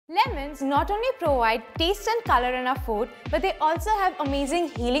Lemons not only provide taste and color in our food, but they also have amazing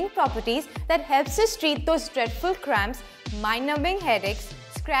healing properties that helps us treat those dreadful cramps, mind-numbing headaches,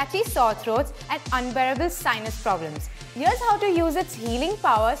 scratchy sore throats and unbearable sinus problems. Here's how to use its healing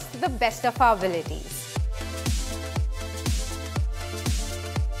powers to the best of our abilities.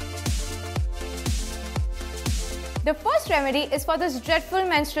 The first remedy is for those dreadful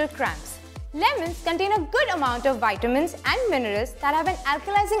menstrual cramps. Lemons contain a good amount of vitamins and minerals that have an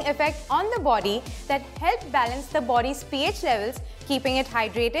alkalizing effect on the body that help balance the body's pH levels, keeping it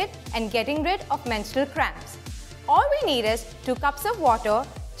hydrated and getting rid of menstrual cramps. All we need is 2 cups of water,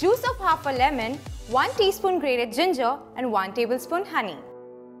 juice of half a lemon, 1 teaspoon grated ginger and 1 tablespoon honey.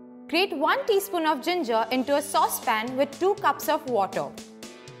 Grate 1 teaspoon of ginger into a saucepan with 2 cups of water.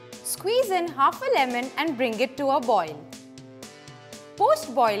 Squeeze in half a lemon and bring it to a boil.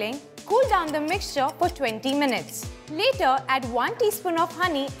 Post boiling, cool down the mixture for 20 minutes. Later, add 1 teaspoon of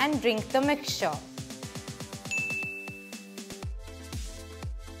honey and drink the mixture.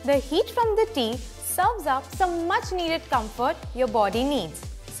 The heat from the tea serves up some much needed comfort your body needs,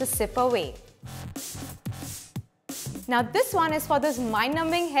 so sip away. Now this one is for those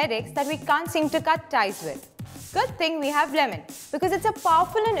mind-numbing headaches that we can't seem to cut ties with. Good thing we have lemon, because it's a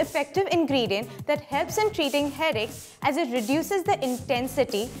powerful and effective ingredient that helps in treating headaches as it reduces the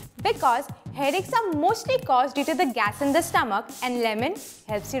intensity, because headaches are mostly caused due to the gas in the stomach and lemon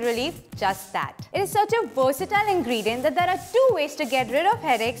helps you relieve just that. It is such a versatile ingredient that there are 2 ways to get rid of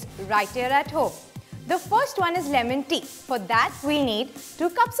headaches right here at home. The first one is lemon tea. For that we'll need 2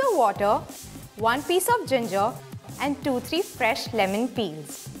 cups of water, 1 piece of ginger and 2-3 fresh lemon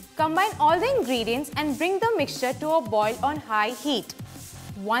peels. Combine all the ingredients and bring the mixture to a boil on high heat.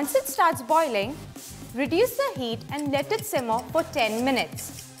 Once it starts boiling, reduce the heat and let it simmer for 10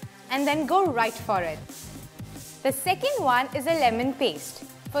 minutes. And then go right for it. The second one is a lemon paste.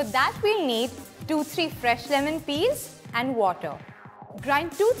 For that we'll need 2-3 fresh lemon peels and water.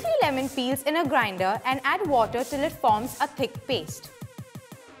 Grind 2-3 lemon peels in a grinder and add water till it forms a thick paste.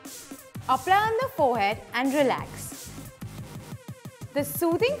 Apply on the forehead and relax. The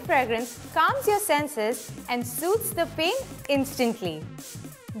soothing fragrance calms your senses and soothes the pain instantly.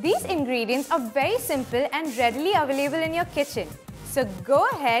 These ingredients are very simple and readily available in your kitchen. So go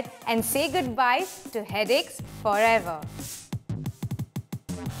ahead and say goodbye to headaches forever.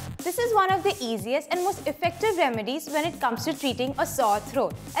 This is one of the easiest and most effective remedies when it comes to treating a sore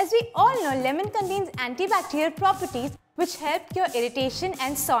throat. As we all know, lemon contains antibacterial properties which help cure irritation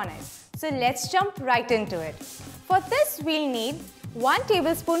and soreness. So let's jump right into it. For this we'll need 1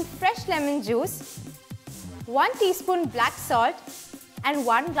 tablespoon fresh lemon juice, 1 teaspoon black salt and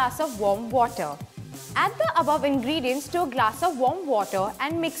 1 glass of warm water. Add the above ingredients to a glass of warm water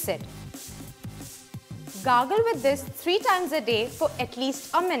and mix it. Gargle with this 3 times a day for at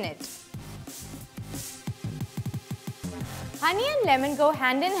least a minute. Honey and lemon go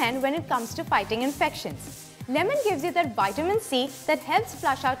hand in hand when it comes to fighting infections. Lemon gives you that vitamin C that helps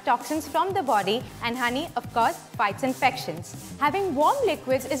flush out toxins from the body, and honey, of course, fights infections. Having warm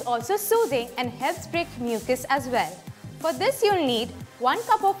liquids is also soothing and helps break mucus as well. For this you'll need 1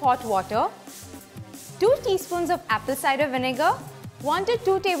 cup of hot water, 2 teaspoons of apple cider vinegar, 1 to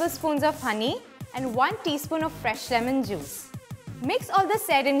 2 tablespoons of honey and 1 teaspoon of fresh lemon juice. Mix all the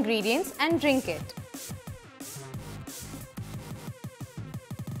said ingredients and drink it.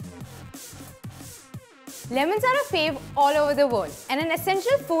 Lemons are a fave all over the world and an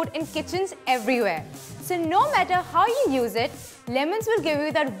essential food in kitchens everywhere. So no matter how you use it, lemons will give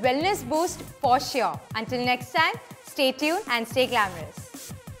you that wellness boost for sure. Until next time, stay tuned and stay glamorous.